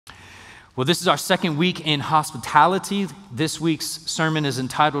Well, this is our second week in hospitality. This week's sermon is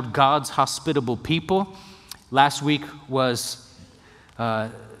entitled God's Hospitable People. Last week was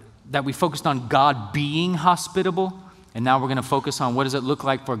that we focused on God being hospitable, and now we're going to focus on what does it look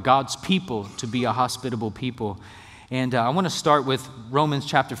like for God's people to be a hospitable people. And I want to start with Romans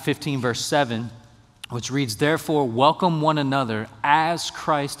chapter 15, verse 7, which reads, "Therefore, welcome one another as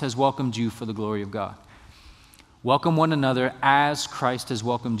Christ has welcomed you for the glory of God." Welcome one another as Christ has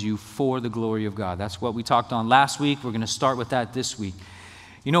welcomed you for the glory of God. That's what we talked on last week. We're going to start with that this week.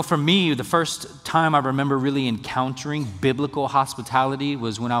 You know, for me, the first time I remember really encountering biblical hospitality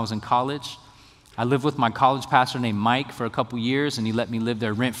was when I was in college. I lived with my college pastor named Mike for a couple years, and he let me live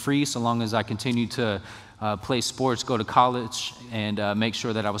there rent-free so long as I continued to play sports, go to college, and make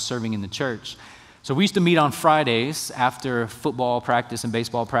sure that I was serving in the church. So we used to meet on Fridays after football practice and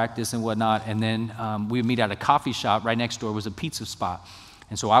baseball practice and whatnot, and then we would meet at a coffee shop. Right next door was a pizza spot.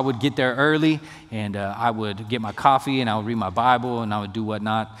 And so I would get there early, and I would get my coffee, and I would read my Bible, and I would do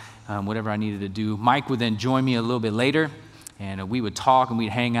whatnot, whatever I needed to do. Mike would then join me a little bit later, and we would talk, and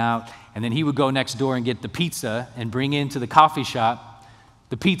we'd hang out, and then he would go next door and get the pizza and bring into the coffee shop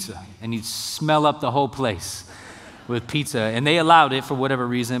the pizza, and he'd smell up the whole place with pizza. And they allowed it for whatever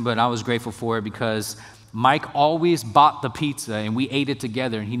reason, but I was grateful for it because Mike always bought the pizza, and we ate it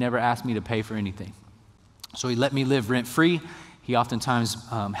together, and he never asked me to pay for anything. So he let me live rent-free. He oftentimes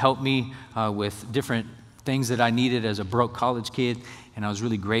helped me with different things that I needed as a broke college kid, and I was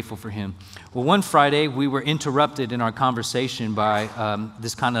really grateful for him. Well, one Friday, we were interrupted in our conversation by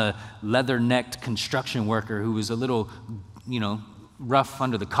this kind of leather-necked construction worker who was a little, rough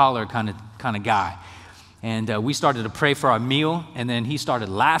under the collar kind of guy. And we started to pray for our meal, and then he started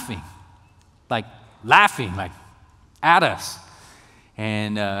laughing at us.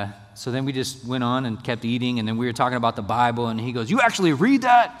 And so then we just went on and kept eating, and then we were talking about the Bible, and he goes, "You actually read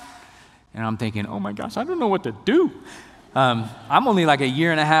that?" And I'm thinking, oh my gosh, I don't know what to do. I'm only like a year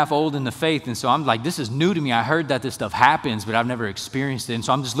and a half old in the faith, and so I'm like, this is new to me. I heard that this stuff happens, but I've never experienced it. And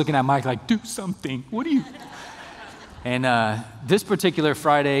so I'm just looking at Mike like, do something. What do you... And this particular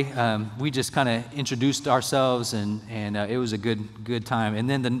Friday, we just kind of introduced ourselves, and it was a good time. And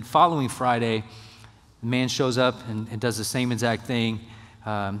then the following Friday, the man shows up and does the same exact thing,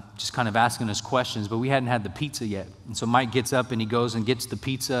 just kind of asking us questions, but we hadn't had the pizza yet. And so Mike gets up and he goes and gets the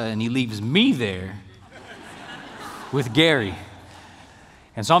pizza, and he leaves me there with Gary.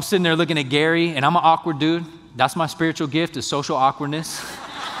 And so I'm sitting there looking at Gary, and I'm an awkward dude. That's my spiritual gift, is social awkwardness.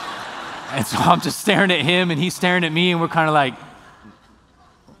 And so I'm just staring at him, and he's staring at me, and we're kind of like,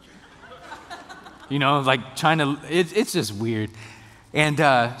 trying to, it's just weird. And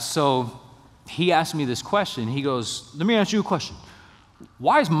so he asked me this question. He goes, "Let me ask you a question.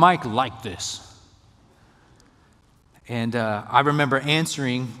 Why is Mike like this?" And I remember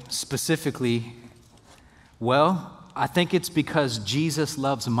answering specifically, "Well, I think it's because Jesus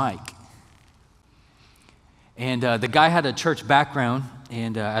loves Mike." And the guy had a church background,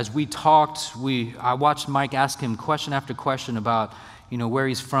 and as we talked, I watched Mike ask him question after question about, where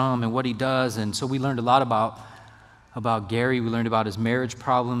he's from and what he does. And so we learned a lot about Gary. We learned about his marriage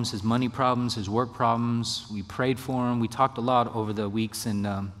problems, his money problems, his work problems. We prayed for him. We talked a lot over the weeks, and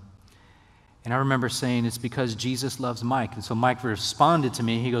I remember saying, "It's because Jesus loves Mike." And so Mike responded to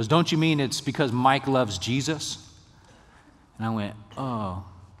me. He goes, "Don't you mean it's because Mike loves Jesus?" And I went, "Oh."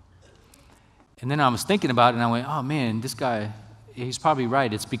 And then I was thinking about it, and I went, "Oh man, this guy, he's probably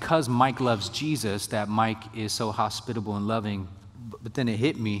right. It's because Mike loves Jesus that Mike is so hospitable and loving." But then it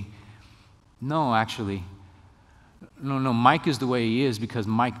hit me. No, actually. No, Mike is the way he is because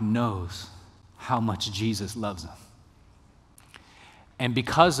Mike knows how much Jesus loves him. And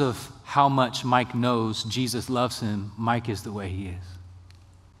because of how much Mike knows Jesus loves him, Mike is the way he is.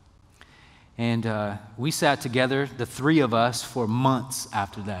 And we sat together, the three of us, for months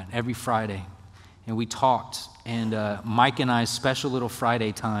after that, every Friday. And we talked. And Mike and I's special little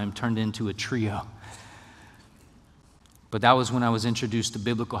Friday time turned into a trio. But that was when I was introduced to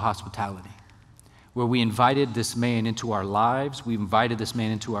biblical hospitality, where we invited this man into our lives. We invited this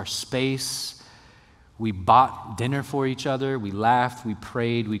man into our space. We bought dinner for each other. We laughed. We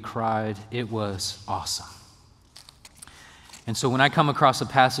prayed. We cried. It was awesome. And so when I come across a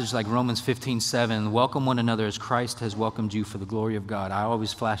passage like Romans 15:7, "Welcome one another as Christ has welcomed you for the glory of God," I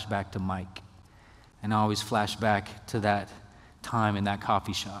always flash back to Mike. And I always flash back to that time in that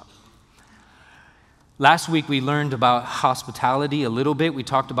coffee shop. Last week, we learned about hospitality a little bit. We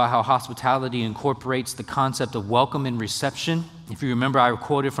talked about how hospitality incorporates the concept of welcome and reception. If you remember, I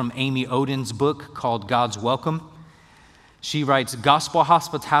quoted from Amy Oden's book called God's Welcome. She writes, "Gospel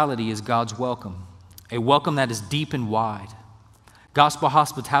hospitality is God's welcome, a welcome that is deep and wide. Gospel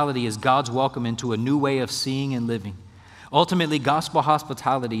hospitality is God's welcome into a new way of seeing and living. Ultimately, gospel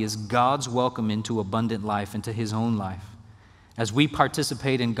hospitality is God's welcome into abundant life, into his own life. As we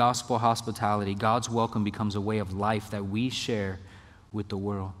participate in gospel hospitality, God's welcome becomes a way of life that we share with the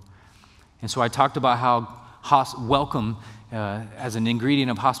world. And so I talked about how welcome as an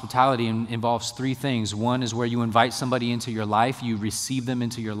ingredient of hospitality involves three things. One is where you invite somebody into your life, you receive them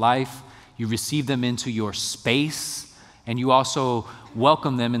into your life, you receive them into your space, and you also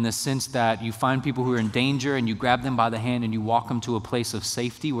welcome them in the sense that you find people who are in danger and you grab them by the hand and you walk them to a place of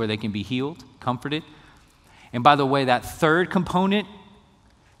safety where they can be healed, comforted. And by the way, that third component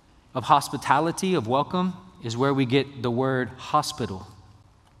of hospitality, of welcome, is where we get the word hospital.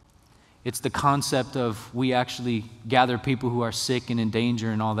 It's the concept of we actually gather people who are sick and in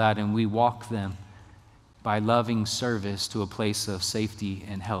danger and all that, and we walk them by loving service to a place of safety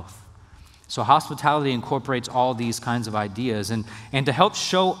and health. So hospitality incorporates all these kinds of ideas. And to help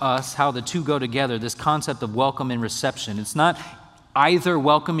show us how the two go together, this concept of welcome and reception, it's not either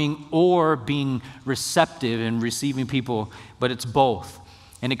welcoming or being receptive and receiving people, but it's both.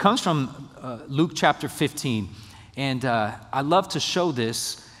 And it comes from Luke chapter 15. And I love to show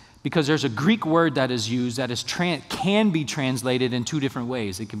this because there's a Greek word that is used that can be translated in two different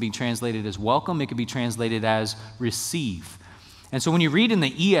ways. It can be translated as welcome. It can be translated as receive. And so when you read in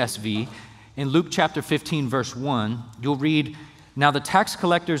the ESV, in Luke chapter 15, verse 1, you'll read, "Now the tax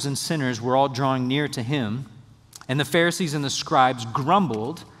collectors and sinners were all drawing near to him, and the Pharisees and the scribes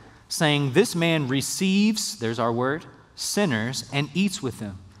grumbled, saying, 'This man receives,'" there's our word, "'sinners and eats with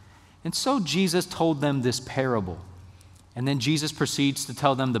them.' And so Jesus told them this parable. And then Jesus proceeds to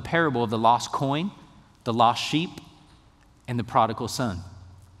tell them the parable of the lost coin, the lost sheep, and the prodigal son.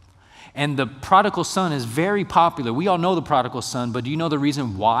 And the prodigal son is very popular. We all know the prodigal son, but do you know the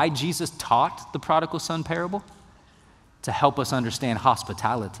reason why Jesus taught the prodigal son parable? To help us understand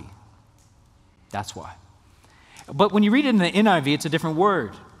hospitality. That's why. But when you read it in the NIV, it's a different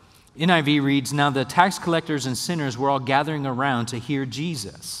word. NIV reads, "Now the tax collectors and sinners were all gathering around to hear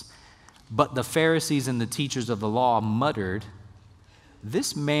Jesus. But the Pharisees and the teachers of the law muttered,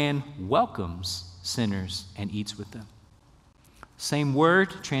 'This man welcomes sinners and eats with them.'" Same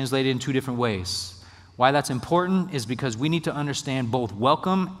word, translated in two different ways. Why that's important is because we need to understand both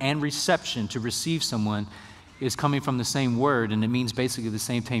welcome and reception. To receive someone is coming from the same word, and it means basically the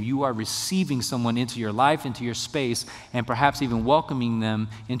same thing. You are receiving someone into your life, into your space, and perhaps even welcoming them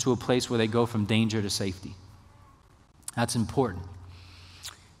into a place where they go from danger to safety. That's important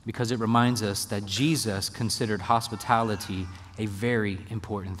because it reminds us that Jesus considered hospitality a very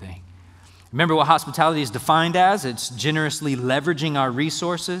important thing. Remember what hospitality is defined as? It's generously leveraging our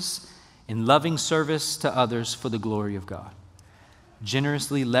resources in loving service to others for the glory of God.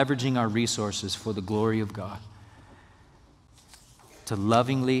 Generously leveraging our resources for the glory of God. To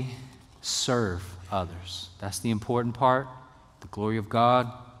lovingly serve others. That's the important part. The glory of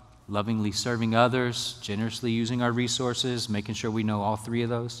God, lovingly serving others, generously using our resources, making sure we know all three of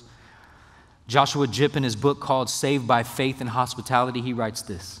those. Joshua Jipp, in his book called Saved by Faith and Hospitality, he writes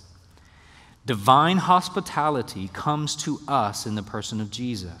this: "Divine hospitality comes to us in the person of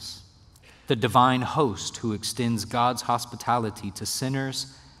Jesus, the divine host who extends God's hospitality to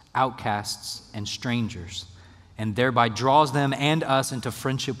sinners, outcasts, and strangers, and thereby draws them and us into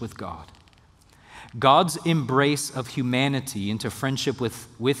friendship with God. God's embrace of humanity into friendship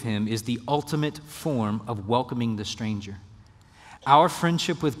with him is the ultimate form of welcoming the stranger. Our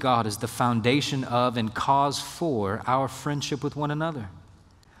friendship with God is the foundation of and cause for our friendship with one another.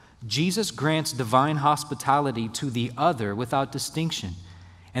 Jesus grants divine hospitality to the other without distinction,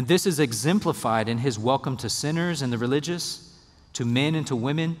 and this is exemplified in his welcome to sinners and the religious, to men and to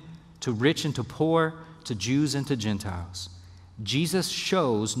women, to rich and to poor, to Jews and to Gentiles. Jesus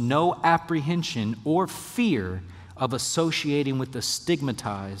shows no apprehension or fear of associating with the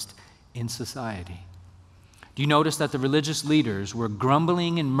stigmatized in society." Do you notice that the religious leaders were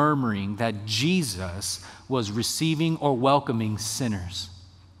grumbling and murmuring that Jesus was receiving or welcoming sinners?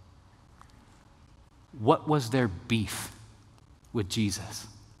 What was their beef with Jesus?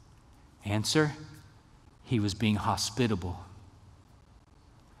 Answer: he was being hospitable.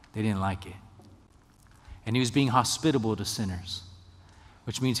 They didn't like it. And he was being hospitable to sinners,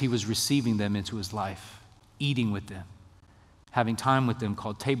 which means he was receiving them into his life, eating with them, having time with them,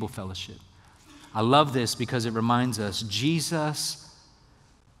 called table fellowship. I love this because it reminds us Jesus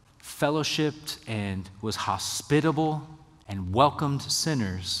fellowshipped and was hospitable and welcomed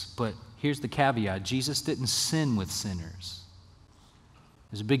sinners, but here's the caveat: Jesus didn't sin with sinners.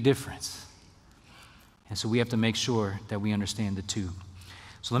 There's a big difference. And so we have to make sure that we understand the two.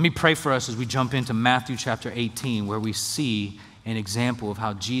 So let me pray for us as we jump into Matthew chapter 18, where we see an example of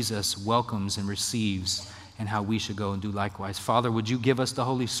how Jesus welcomes and receives and how we should go and do likewise. Father, would you give us the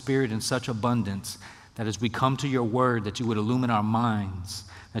Holy Spirit in such abundance that as we come to your word, that you would illumine our minds,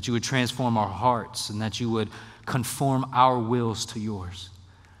 that you would transform our hearts, and that you would conform our wills to yours.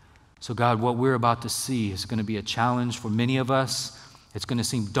 So God, what we're about to see is going to be a challenge for many of us. It's going to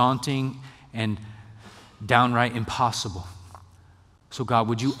seem daunting and downright impossible. So God,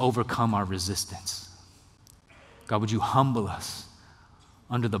 would you overcome our resistance? God, would you humble us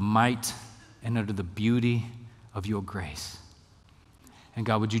under the might and under the beauty of your grace? And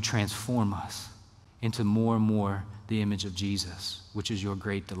God, would you transform us into more and more the image of Jesus, which is your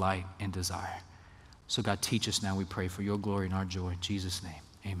great delight and desire. So God, teach us now, we pray, for your glory and our joy. In Jesus' name,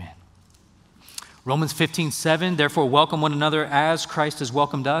 amen. Romans 15:7, therefore welcome one another as Christ has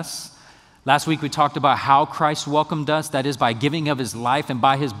welcomed us. Last week we talked about how Christ welcomed us, that is by giving of his life, and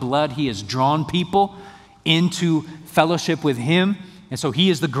by his blood he has drawn people into fellowship with him. And so he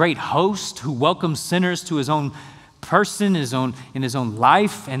is the great host who welcomes sinners to his own person, in his own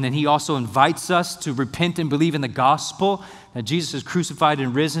life. And then he also invites us to repent and believe in the gospel, that Jesus is crucified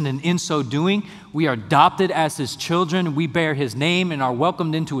and risen. And in so doing, we are adopted as his children. We bear his name and are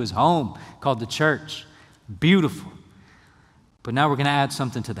welcomed into his home called the church. Beautiful. But now we're going to add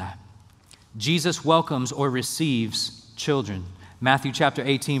something to that. Jesus welcomes or receives children. Matthew chapter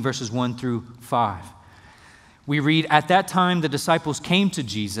 18, verses 1 through 5. We read, at that time the disciples came to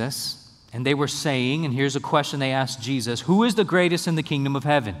Jesus, and they were saying, and here's a question they asked Jesus, who is the greatest in the kingdom of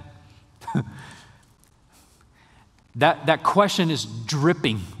heaven? That question is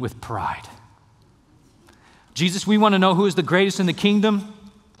dripping with pride. Jesus, we want to know who is the greatest in the kingdom.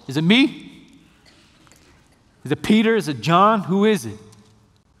 Is it me? Is it Peter? Is it John? Who is it?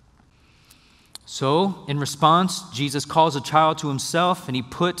 So, in response, Jesus calls a child to himself, and he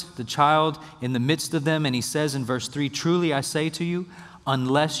put the child in the midst of them, and he says in verse 3, truly I say to you,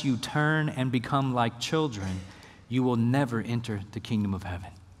 unless you turn and become like children, you will never enter the kingdom of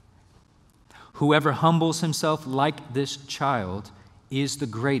heaven. Whoever humbles himself like this child is the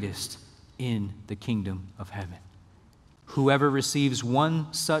greatest in the kingdom of heaven. Whoever receives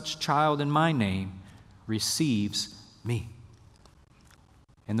one such child in my name receives me.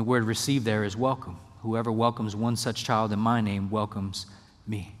 And the word receive there is welcome. Whoever welcomes one such child in my name welcomes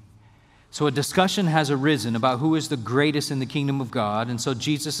me. So a discussion has arisen about who is the greatest in the kingdom of God. And so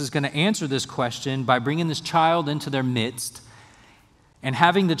Jesus is going to answer this question by bringing this child into their midst. And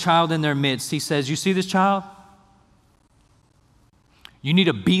having the child in their midst, he says, you see this child? You need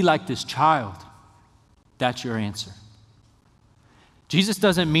to be like this child. That's your answer. Jesus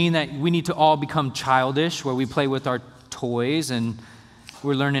doesn't mean that we need to all become childish, where we play with our toys and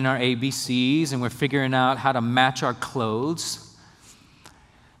we're learning our ABCs and we're figuring out how to match our clothes.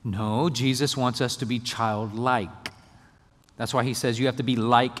 No, Jesus wants us to be childlike. That's why he says you have to be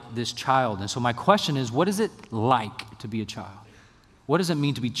like this child. And so my question is, what is it like to be a child? What does it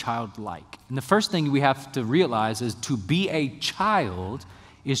mean to be childlike? And the first thing we have to realize is to be a child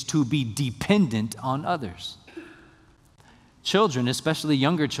is to be dependent on others. Children, especially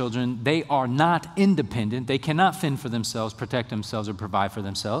younger children, they are not independent. They cannot fend for themselves, protect themselves, or provide for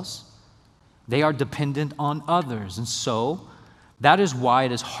themselves. They are dependent on others. And so that is why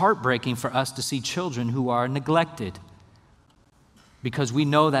it is heartbreaking for us to see children who are neglected, because we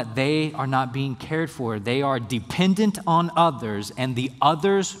know that they are not being cared for. They are dependent on others, and the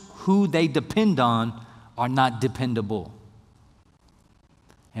others who they depend on are not dependable.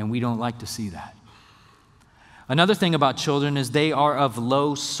 And we don't like to see that. Another thing about children is they are of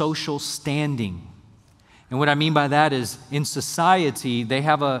low social standing. And what I mean by that is in society, they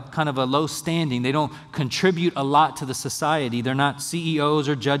have a kind of a low standing. They don't contribute a lot to the society. They're not CEOs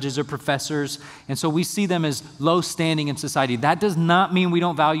or judges or professors. And so we see them as low standing in society. That does not mean we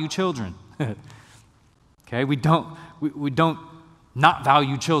don't value children. Okay, we don't not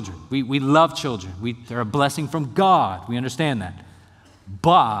value children. We love children. They're a blessing from God. We understand that.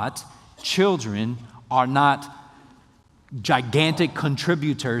 But children are not gigantic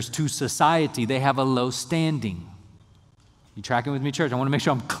contributors to society. They have a low standing. You tracking with me, church? I want to make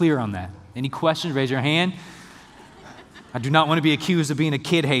sure I'm clear on that. Any questions? Raise your hand. I do not want to be accused of being a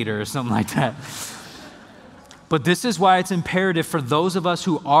kid hater or something like that. But this is why it's imperative for those of us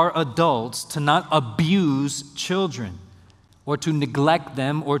who are adults to not abuse children or to neglect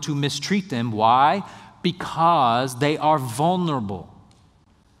them or to mistreat them. Why? Because they are vulnerable.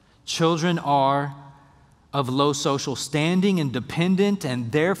 Children are of low social standing and dependent,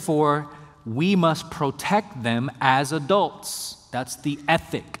 and therefore we must protect them as adults. That's the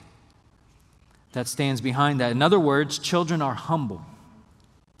ethic that stands behind that. In other words, children are humble.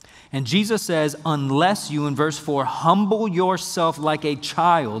 And Jesus says, unless you, in verse 4, humble yourself like a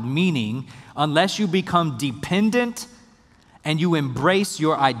child, meaning unless you become dependent and you embrace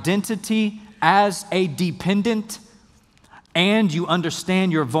your identity as a dependent, and you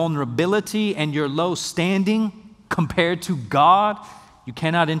understand your vulnerability and your low standing compared to God, you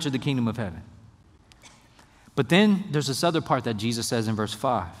cannot enter the kingdom of heaven. But then there's this other part that Jesus says in verse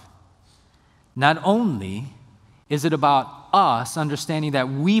 5. Not only is it about us understanding that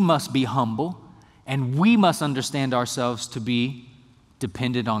we must be humble and we must understand ourselves to be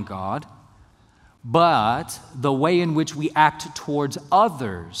dependent on God, but the way in which we act towards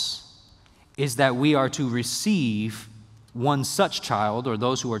others is that we are to receive one such child, or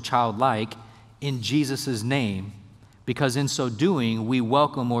those who are childlike, in Jesus' name, because in so doing, we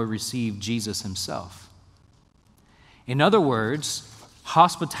welcome or receive Jesus himself. In other words,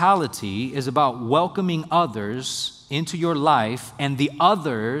 hospitality is about welcoming others into your life, and the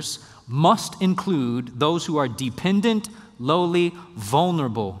others must include those who are dependent, lowly,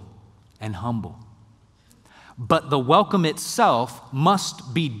 vulnerable, and humble. But the welcome itself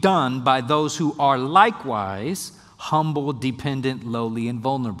must be done by those who are likewise humble, dependent, lowly, and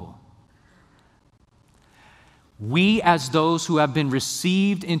vulnerable. We, as those who have been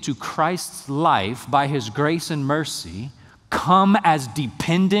received into Christ's life by his grace and mercy, come as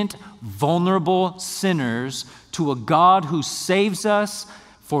dependent, vulnerable sinners to a God who saves us,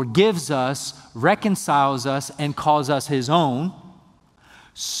 forgives us, reconciles us, and calls us his own.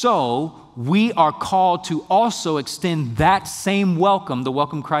 So we are called to also extend that same welcome, the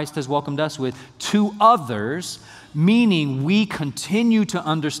welcome Christ has welcomed us with, to others, meaning we continue to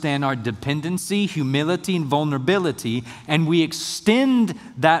understand our dependency, humility, and vulnerability, and we extend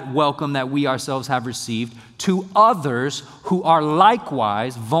that welcome that we ourselves have received to others who are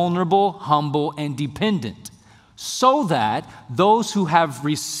likewise vulnerable, humble, and dependent, so that those who have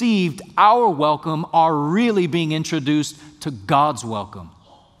received our welcome are really being introduced to God's welcome.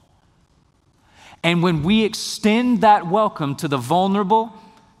 And when we extend that welcome to the vulnerable,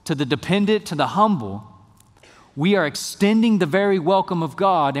 to the dependent, to the humble, we are extending the very welcome of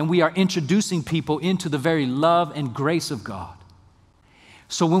God, and we are introducing people into the very love and grace of God.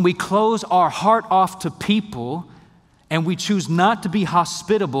 So when we close our heart off to people and we choose not to be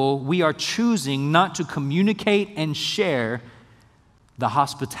hospitable, we are choosing not to communicate and share the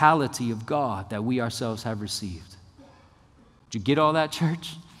hospitality of God that we ourselves have received. Did you get all that,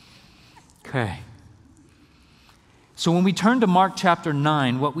 church? Okay. So when we turn to Mark chapter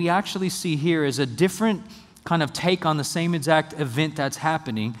 9, what we actually see here is a different kind of take on the same exact event that's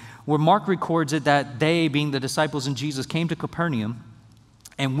happening, where Mark records it that they, being the disciples and Jesus, came to Capernaum,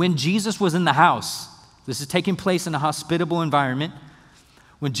 and when Jesus was in the house, this is taking place in a hospitable environment,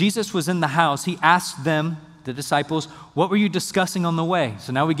 when Jesus was in the house, he asked them, the disciples, what were you discussing on the way?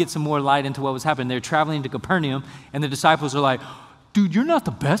 So now we get some more light into what was happening. They're traveling to Capernaum, and the disciples are like, dude, you're not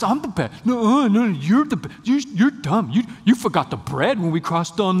the best. I'm the best. No, you're the best. You're dumb. You forgot the bread when we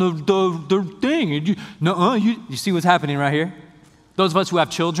crossed on the thing. And you see what's happening right here? Those of us who have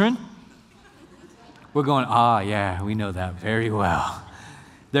children, we're going, yeah, we know that very well.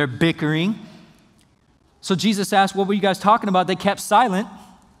 They're bickering. So Jesus asked, what were you guys talking about? They kept silent.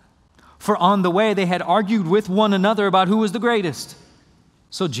 For on the way, they had argued with one another about who was the greatest.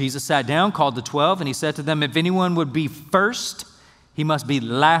 So Jesus sat down, called the 12, and he said to them, if anyone would be first, he must be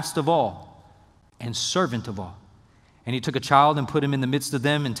last of all and servant of all. And he took a child and put him in the midst of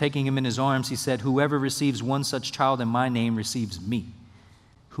them, and taking him in his arms, he said, whoever receives one such child in my name receives me.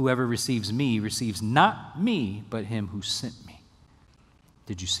 Whoever receives me receives not me, but him who sent me.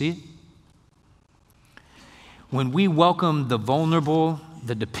 Did you see it? When we welcome the vulnerable,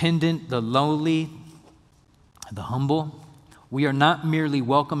 the dependent, the lowly, the humble, we are not merely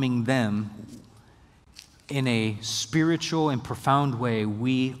welcoming them in a spiritual and profound way,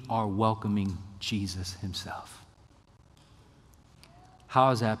 we are welcoming Jesus himself. How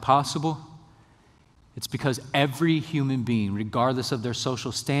is that possible? It's because every human being, regardless of their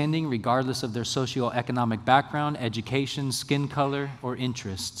social standing, regardless of their socioeconomic background, education, skin color, or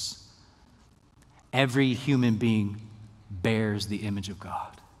interests, every human being bears the image of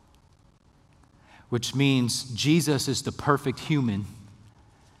God. Which means Jesus is the perfect human,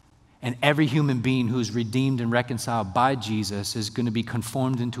 and every human being who is redeemed and reconciled by Jesus is going to be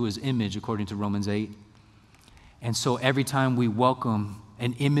conformed into his image, according to Romans 8. And so every time we welcome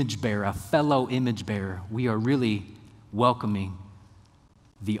an image bearer, a fellow image bearer, we are really welcoming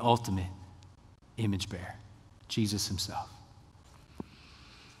the ultimate image bearer, Jesus himself.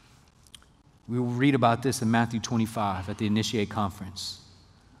 We will read about this in Matthew 25 at the Initiate Conference,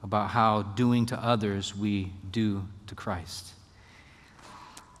 about how doing to others we do to Christ.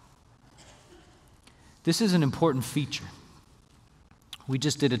 This is an important feature. We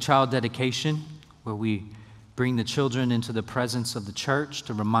just did a child dedication where we bring the children into the presence of the church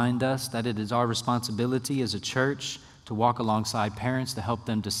to remind us that it is our responsibility as a church to walk alongside parents to help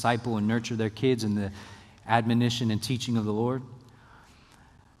them disciple and nurture their kids in the admonition and teaching of the Lord.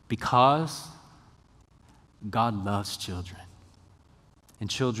 Because God loves children. And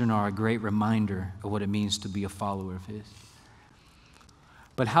children are a great reminder of what it means to be a follower of His.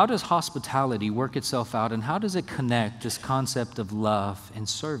 But how does hospitality work itself out, and how does it connect this concept of love and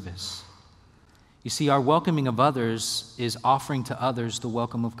service? You see, our welcoming of others is offering to others the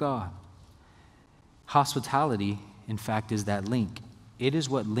welcome of God. Hospitality, in fact, is that link. It is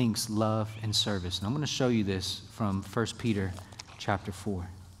what links love and service. And I'm going to show you this from 1 Peter chapter 4.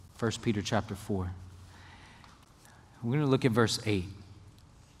 1 Peter chapter 4. We're going to look at verse 8.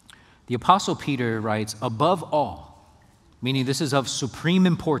 The Apostle Peter writes, above all, meaning this is of supreme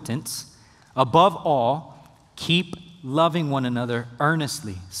importance, above all, keep loving one another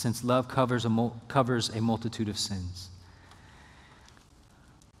earnestly, since love covers a multitude of sins.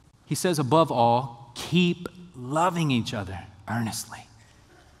 He says, above all, keep loving each other earnestly.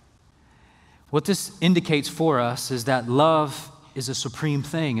 What this indicates for us is that love is a supreme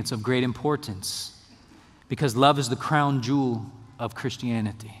thing. It's of great importance because love is the crown jewel of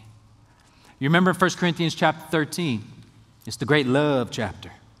Christianity. You remember 1 Corinthians chapter 13? It's the great love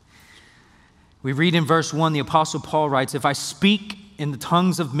chapter. We read in verse 1, the Apostle Paul writes, if I speak in the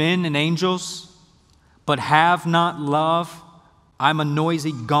tongues of men and angels, but have not love, I'm a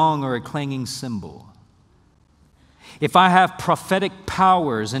noisy gong or a clanging cymbal. If I have prophetic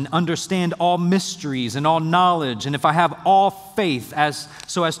powers and understand all mysteries and all knowledge, and if I have all faith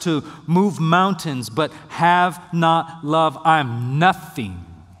so as to move mountains, but have not love, I'm nothing.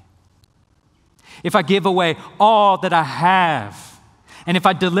 If I give away all that I have, and if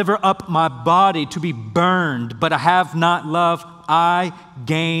I deliver up my body to be burned, but I have not love, I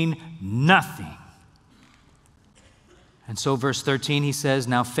gain nothing. And so verse 13, he says,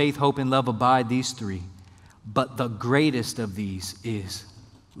 now faith, hope, and love abide, these three. But the greatest of these is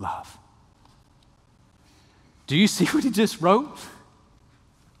love. Do you see what he just wrote?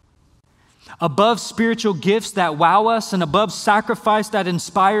 Above spiritual gifts that wow us, and above sacrifice that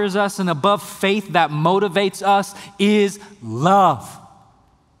inspires us, and above faith that motivates us is love.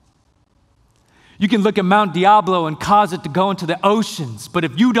 You can look at Mount Diablo and cause it to go into the oceans, but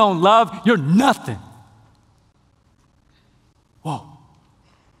if you don't love, you're nothing. Whoa.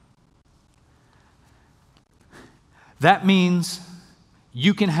 That means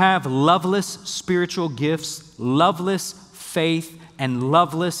you can have loveless spiritual gifts, loveless faith, and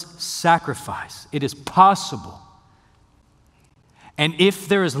loveless sacrifice. It is possible. And if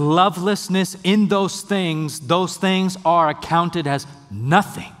there is lovelessness in those things are accounted as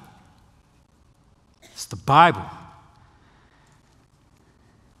nothing. It's the Bible.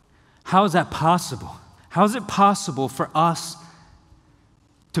 How is that possible? How is it possible for us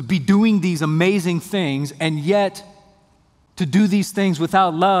to be doing these amazing things and yet to do these things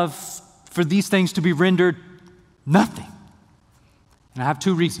without love, for these things to be rendered nothing? And I have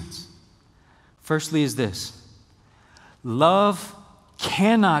two reasons. Firstly is this: love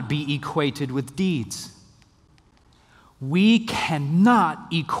cannot be equated with deeds. We cannot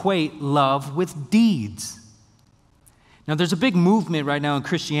equate love with deeds. Now, there's a big movement right now in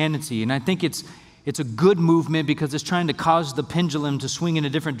Christianity, and I think it's a good movement because it's trying to cause the pendulum to swing in a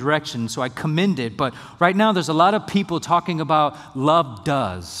different direction, so I commend it. But right now, there's a lot of people talking about love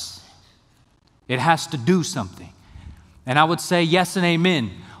does. It has to do something. And I would say yes and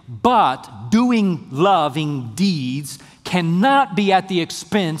amen. But doing loving deeds cannot be at the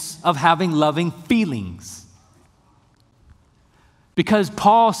expense of having loving feelings. Because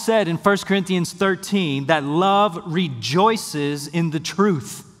Paul said in 1 Corinthians 13 that love rejoices in the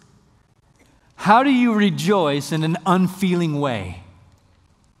truth. How do you rejoice in an unfeeling way?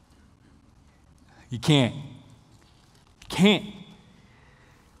 You can't. Can't.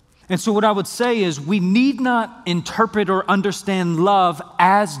 And so what I would say is we need not interpret or understand love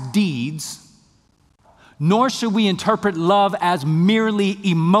as deeds, nor should we interpret love as merely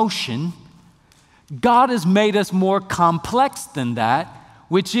emotion. God has made us more complex than that,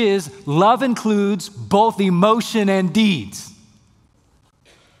 which is love includes both emotion and deeds.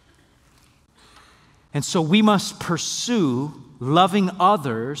 And so we must pursue loving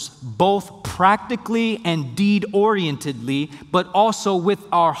others both practically and deed-orientedly, but also with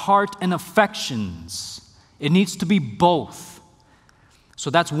our heart and affections. It needs to be both. So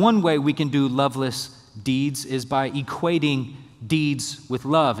that's one way we can do loveless deeds, is by equating deeds with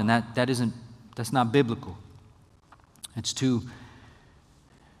love, and that's not biblical. It's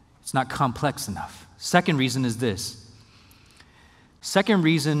not complex enough. Second reason is this. Second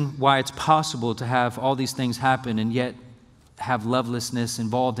reason why it's possible to have all these things happen and yet have lovelessness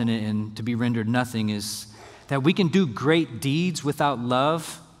involved in it and to be rendered nothing is that we can do great deeds without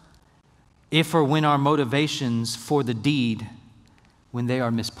love if or when our motivations for the deed, when they are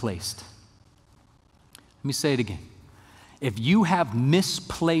misplaced. Let me say it again. If you have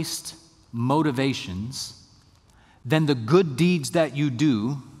misplaced motivations, then the good deeds that you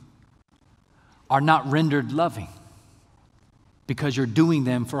do are not rendered loving because you're doing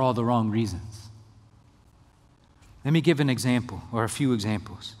them for all the wrong reasons. Let me give an example or a few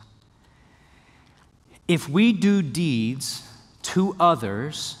examples. If we do deeds to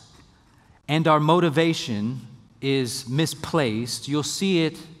others and our motivation is misplaced, you'll see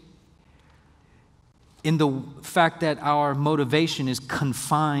it in the fact that our motivation is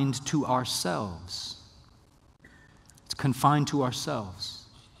confined to ourselves. It's confined to ourselves,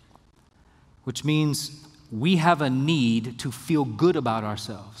 which means we have a need to feel good about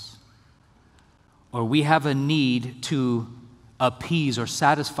ourselves, or we have a need to appease or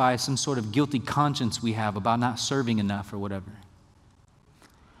satisfy some sort of guilty conscience we have about not serving enough or whatever.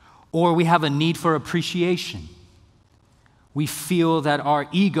 Or we have a need for appreciation. We feel that our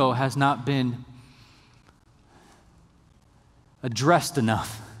ego has not been addressed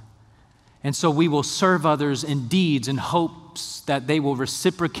enough. And so we will serve others in deeds in hopes that they will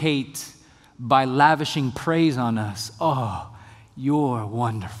reciprocate by lavishing praise on us. Oh, you're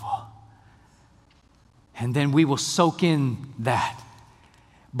wonderful. And then we will soak in that.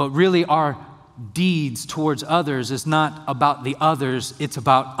 But really our deeds towards others is not about the others, it's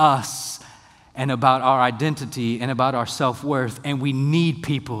about us and about our identity and about our self-worth, and we need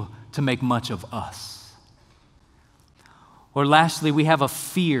people to make much of us. Or lastly, we have a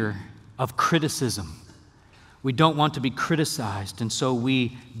fear of criticism. We don't want to be criticized, and so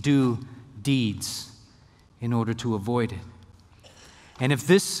we do deeds in order to avoid it. And if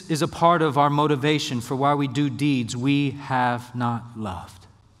this is a part of our motivation for why we do deeds, we have not loved.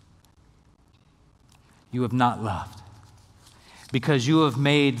 You have not loved. Because you have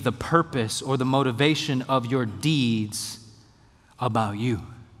made the purpose or the motivation of your deeds about you.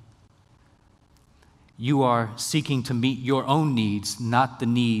 You are seeking to meet your own needs, not the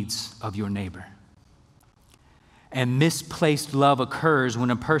needs of your neighbor. And misplaced love occurs when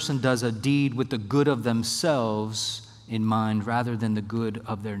a person does a deed with the good of themselves in mind rather than the good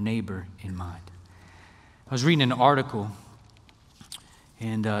of their neighbor in mind. I was reading an article,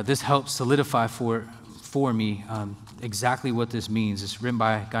 and this helps solidify for me exactly what this means. It's written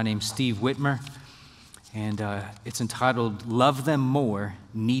by a guy named Steve Whitmer, and it's entitled, "Love Them More,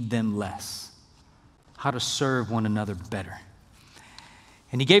 Need Them Less: How to Serve One Another Better."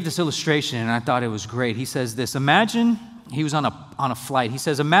 And he gave this illustration, and I thought it was great. He says this, imagine, he was on a flight. He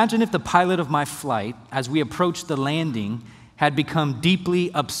says, imagine if the pilot of my flight, as we approached the landing, had become deeply,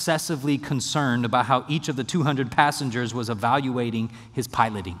 obsessively concerned about how each of the 200 passengers was evaluating his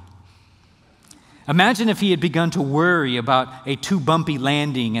piloting. Imagine if he had begun to worry about a too bumpy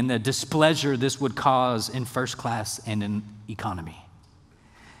landing and the displeasure this would cause in first class and in economy.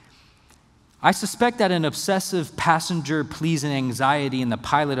 I suspect that an obsessive passenger-pleasing anxiety in the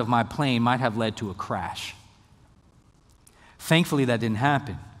pilot of my plane might have led to a crash. Thankfully, that didn't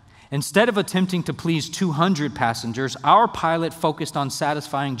happen. Instead of attempting to please 200 passengers, our pilot focused on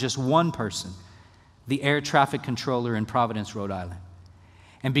satisfying just one person, the air traffic controller in Providence, Rhode Island.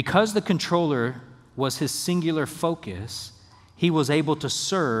 And because the controller was his singular focus, he was able to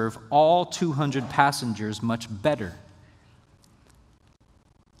serve all 200 passengers much better.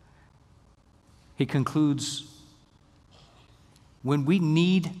 He concludes, when we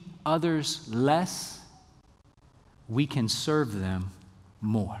need others less, we can serve them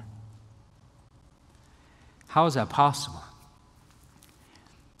more. How is that possible?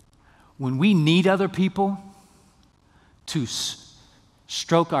 When we need other people to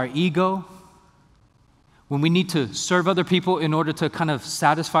stroke our ego, when we need to serve other people in order to kind of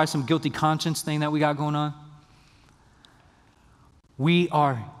satisfy some guilty conscience thing that we got going on, we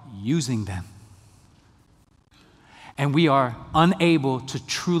are using them. And we are unable to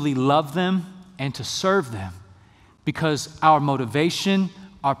truly love them and to serve them because our motivation,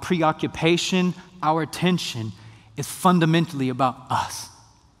 our preoccupation, our attention is fundamentally about us.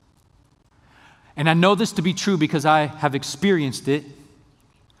 And I know this to be true because I have experienced it,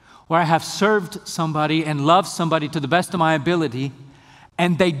 where I have served somebody and loved somebody to the best of my ability,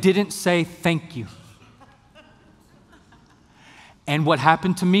 and they didn't say thank you. And what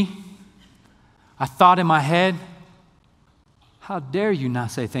happened to me? I thought in my head, how dare you not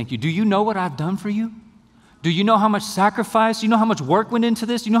say thank you? Do you know what I've done for you? Do you know how much sacrifice? Do you know how much work went into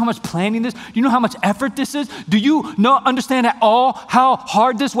this? Do you know how much planning this? Do you know how much effort this is? Do you understand at all how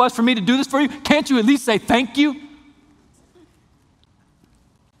hard this was for me to do this for you? Can't you at least say thank you?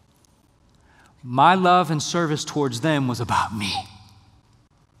 My love and service towards them was about me,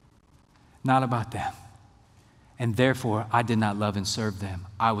 not about them. And therefore, I did not love and serve them.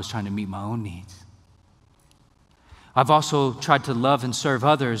 I was trying to meet my own needs. I've also tried to love and serve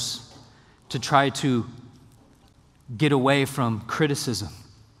others to try to get away from criticism.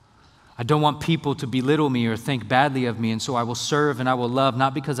 I don't want people to belittle me or think badly of me, and so I will serve and I will love,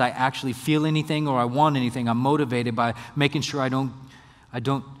 not because I actually feel anything or I want anything. I'm motivated by making sure I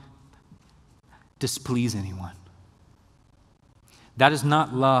don't displease anyone. That is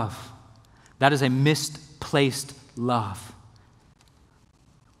not love. That is a misplaced love.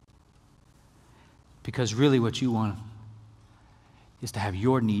 Because really what you want is to have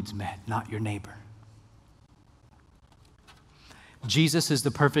your needs met, not your neighbor. Jesus is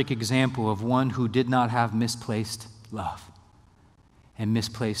the perfect example of one who did not have misplaced love and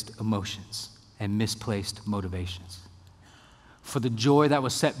misplaced emotions and misplaced motivations. For the joy that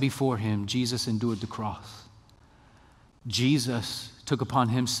was set before him, Jesus endured the cross. Jesus took upon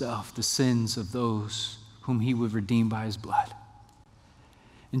himself the sins of those whom he would redeem by his blood.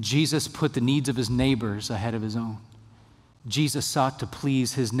 And Jesus put the needs of his neighbors ahead of his own. Jesus sought to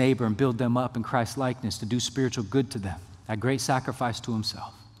please his neighbor and build them up in Christ's likeness, to do spiritual good to them. That great sacrifice to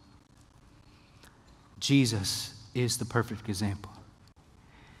himself. Jesus is the perfect example.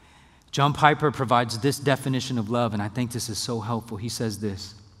 John Piper provides this definition of love, and I think this is so helpful. He says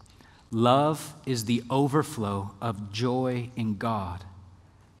this: love is the overflow of joy in God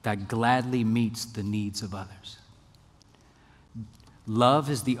that gladly meets the needs of others. Love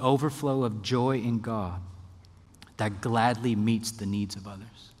is the overflow of joy in God that gladly meets the needs of others.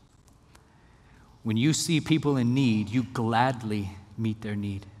 When you see people in need, you gladly meet their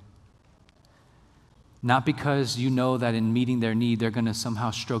need. Not because you know that in meeting their need, they're going to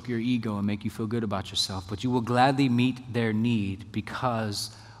somehow stroke your ego and make you feel good about yourself, but you will gladly meet their need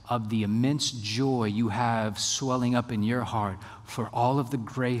because of the immense joy you have swelling up in your heart for all of the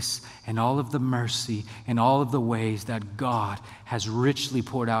grace and all of the mercy and all of the ways that God has richly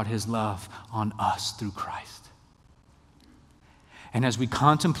poured out his love on us through Christ. And as we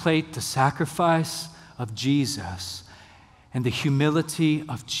contemplate the sacrifice of Jesus and the humility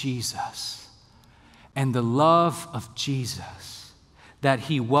of Jesus and the love of Jesus, that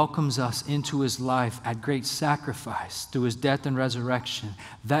he welcomes us into his life at great sacrifice through his death and resurrection,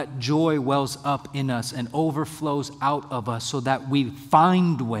 that joy wells up in us and overflows out of us so that we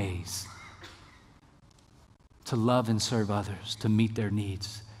find ways to love and serve others, to meet their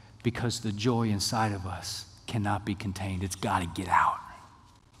needs, because the joy inside of us cannot be contained. It's got to get out.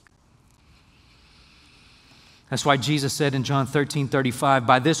 That's why Jesus said in John 13:35,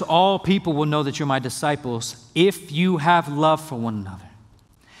 by this all people will know that you're my disciples if you have love for one another.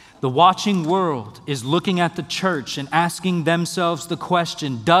 The watching world is looking at the church and asking themselves the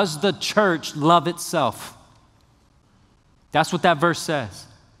question, does the church love itself? That's what that verse says.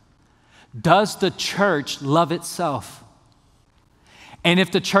 Does the church love itself? And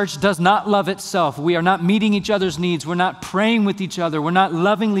if the church does not love itself, we are not meeting each other's needs, we're not praying with each other, we're not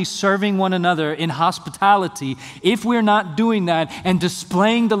lovingly serving one another in hospitality, if we're not doing that and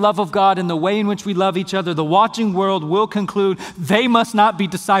displaying the love of God in the way in which we love each other, the watching world will conclude they must not be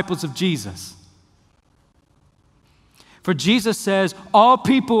disciples of Jesus. For Jesus says, all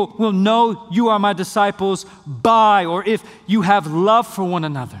people will know you are my disciples by, or if you have love for one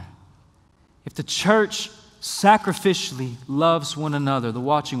another. If the church sacrificially loves one another, the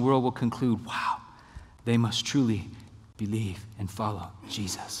watching world will conclude, wow, they must truly believe and follow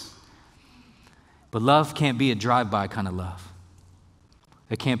Jesus. But love can't be a drive-by kind of love.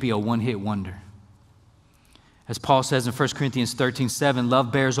 It can't be a one-hit wonder. As Paul says in 1 Corinthians 13:7,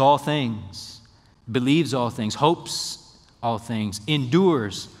 love bears all things, believes all things, hopes all things,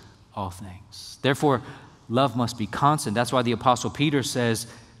 endures all things. Therefore, love must be constant. That's why the Apostle Peter says,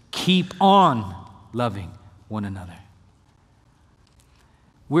 keep on loving one another.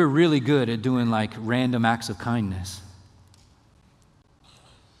 We're really good at doing like random acts of kindness.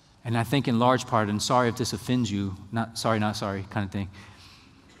 And I think in large part, and sorry if this offends you, not sorry kind of thing.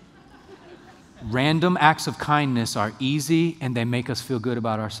 Random acts of kindness are easy and they make us feel good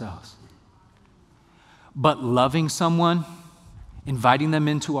about ourselves. But loving someone, inviting them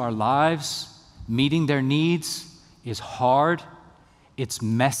into our lives, meeting their needs is hard, it's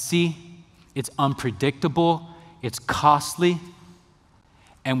messy, it's unpredictable, it's costly.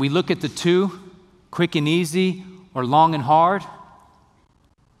 And we look at the two, quick and easy or long and hard.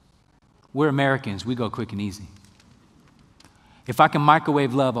 We're Americans. We go quick and easy. If I can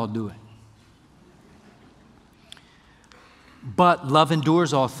microwave love, I'll do it. But love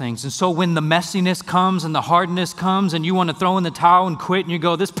endures all things. And so when the messiness comes and the hardness comes and you want to throw in the towel and quit and you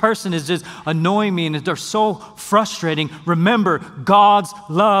go, this person is just annoying me and they're so frustrating, remember, God's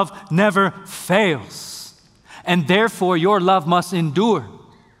love never fails. And therefore, your love must endure.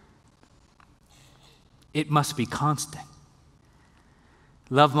 It must be constant.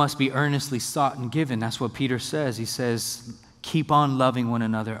 Love must be earnestly sought and given. That's what Peter says. He says, keep on loving one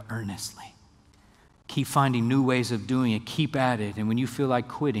another earnestly. Keep finding new ways of doing it. Keep at it. And when you feel like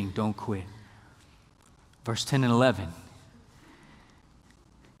quitting, don't quit. Verse 10 and 11.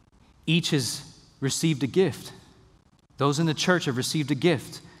 Each has received a gift. Those in the church have received a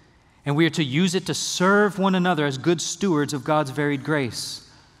gift. And we are to use it to serve one another as good stewards of God's varied grace.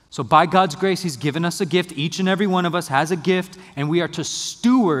 So by God's grace, He's given us a gift. Each and every one of us has a gift. And we are to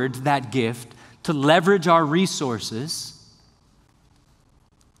steward that gift to leverage our resources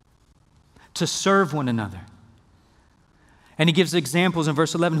to serve one another. And he gives examples in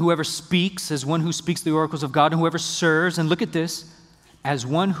verse 11. Whoever speaks as one who speaks the oracles of God, and whoever serves, and look at this, as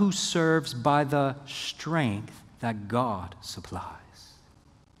one who serves by the strength that God supplies.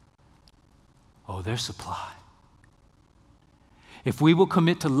 Oh, there's supply. If we will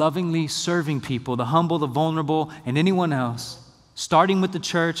commit to lovingly serving people, the humble, the vulnerable, and anyone else, starting with the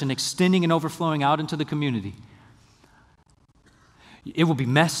church and extending and overflowing out into the community, it will be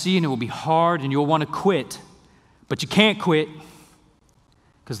messy and it will be hard and you'll want to quit, but you can't quit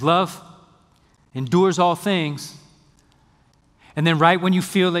because love endures all things. And then right when you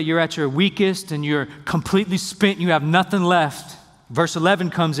feel that you're at your weakest and you're completely spent and you have nothing left, verse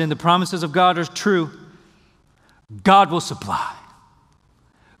 11 comes in. The promises of God are true. God will supply.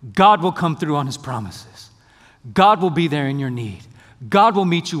 God will come through on His promises. God will be there in your need. God will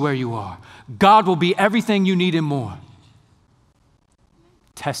meet you where you are. God will be everything you need and more.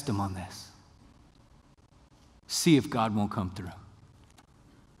 Test Him on this. See if God won't come through.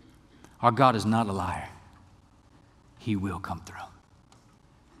 Our God is not a liar. He will come through.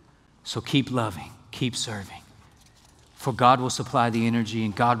 So keep loving, keep serving. For God will supply the energy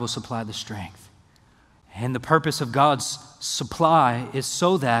and God will supply the strength. And the purpose of God's supply is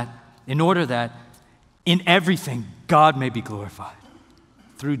so that, in order that, in everything, God may be glorified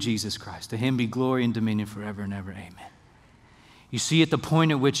through Jesus Christ. To Him be glory and dominion forever and ever. Amen. You see, at the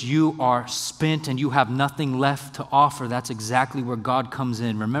point at which you are spent and you have nothing left to offer, that's exactly where God comes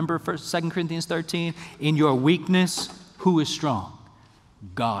in. Remember 2 Corinthians 13? In your weakness, who is strong?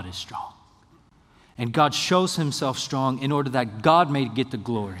 God is strong. And God shows Himself strong in order that God may get the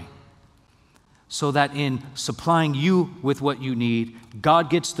glory. So that in supplying you with what you need, God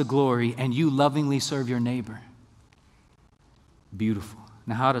gets the glory and you lovingly serve your neighbor. Beautiful.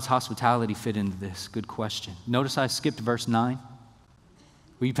 Now, how does hospitality fit into this? Good question. Notice I skipped verse 9.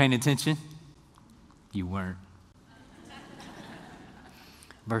 Were you paying attention? You weren't.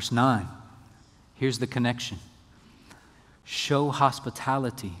 Verse 9. Here's the connection. Show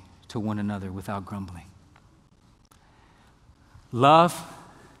hospitality to one another without grumbling. Love,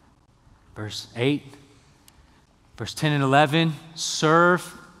 verse 8. Verse 10 and 11,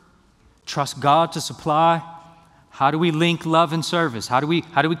 serve, trust God to supply. How do we link love and service? How do we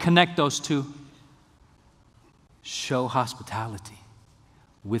connect those two? Show hospitality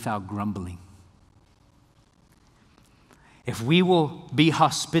without grumbling. If we will be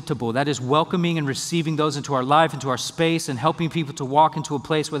hospitable, that is welcoming and receiving those into our life, into our space, and helping people to walk into a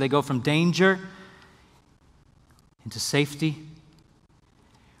place where they go from danger into safety,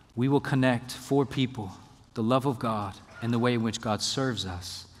 we will connect for people the love of God and the way in which God serves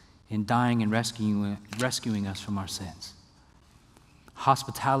us in dying and rescuing us from our sins.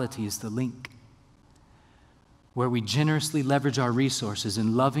 Hospitality is the link where we generously leverage our resources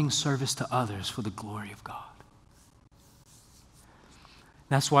in loving service to others for the glory of God.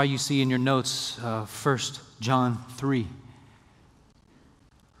 That's why you see in your notes 1 John 3.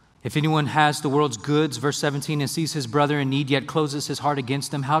 If anyone has the world's goods, verse 17, and sees his brother in need, yet closes his heart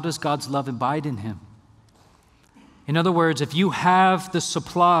against him, how does God's love abide in him? In other words, if you have the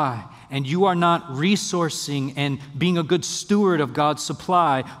supply and you are not resourcing and being a good steward of God's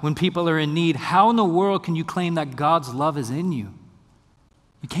supply when people are in need, how in the world can you claim that God's love is in you?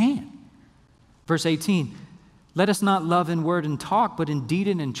 You can't. Verse 18, let us not love in word and talk, but in deed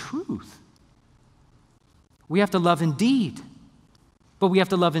and in truth. We have to love in deed, but we have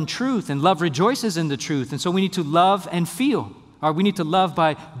to love in truth, and love rejoices in the truth. And so we need to love and feel, or we need to love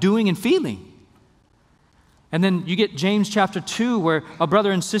by doing and feeling. And then you get James chapter 2, where a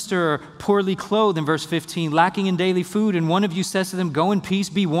brother and sister are poorly clothed in verse 15, lacking in daily food, and one of you says to them, "Go in peace,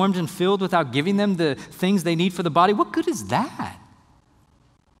 be warmed and filled," without giving them the things they need for the body. What good is that?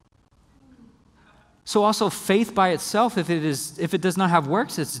 So also faith by itself, if it does not have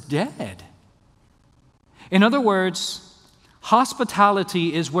works, it's dead. In other words,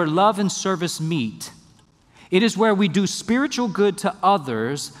 hospitality is where love and service meet. It is where we do spiritual good to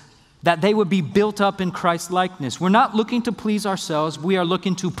others that they would be built up in Christ's likeness. We're not looking to please ourselves. We are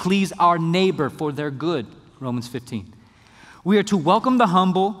looking to please our neighbor for their good, Romans 15. We are to welcome the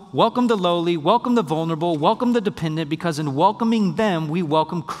humble, welcome the lowly, welcome the vulnerable, welcome the dependent, because in welcoming them, we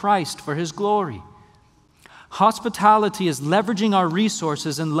welcome Christ for his glory. Hospitality is leveraging our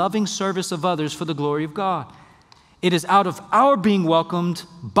resources and loving service of others for the glory of God. It is out of our being welcomed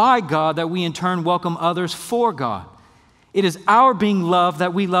by God that we in turn welcome others for God. It is our being loved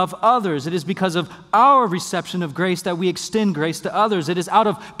that we love others. It is because of our reception of grace that we extend grace to others. It is out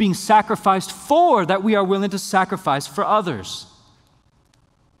of being sacrificed for that we are willing to sacrifice for others.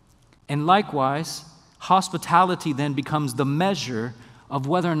 And likewise, hospitality then becomes the measure of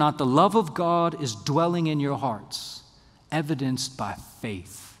whether or not the love of God is dwelling in your hearts, evidenced by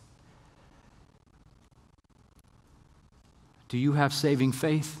faith. Do you have saving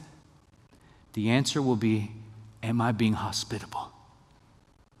faith? The answer will be, am I being hospitable?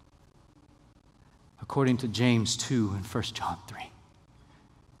 According to James 2 and 1 John 3.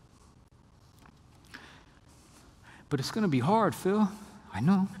 But it's going to be hard, Phil. I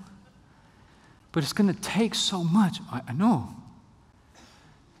know. But it's going to take so much. I know.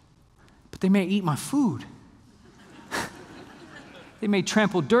 But they may eat my food. They may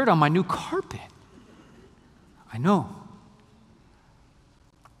trample dirt on my new carpet. I know.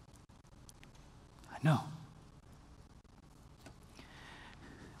 I know.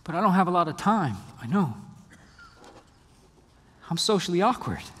 But I don't have a lot of time. I know. I'm socially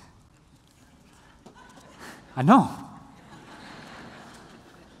awkward. I know.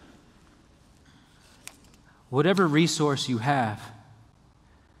 Whatever resource you have,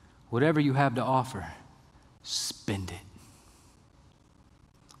 whatever you have to offer, spend it.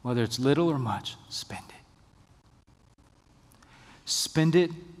 Whether it's little or much, spend it. Spend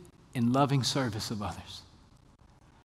it in loving service of others.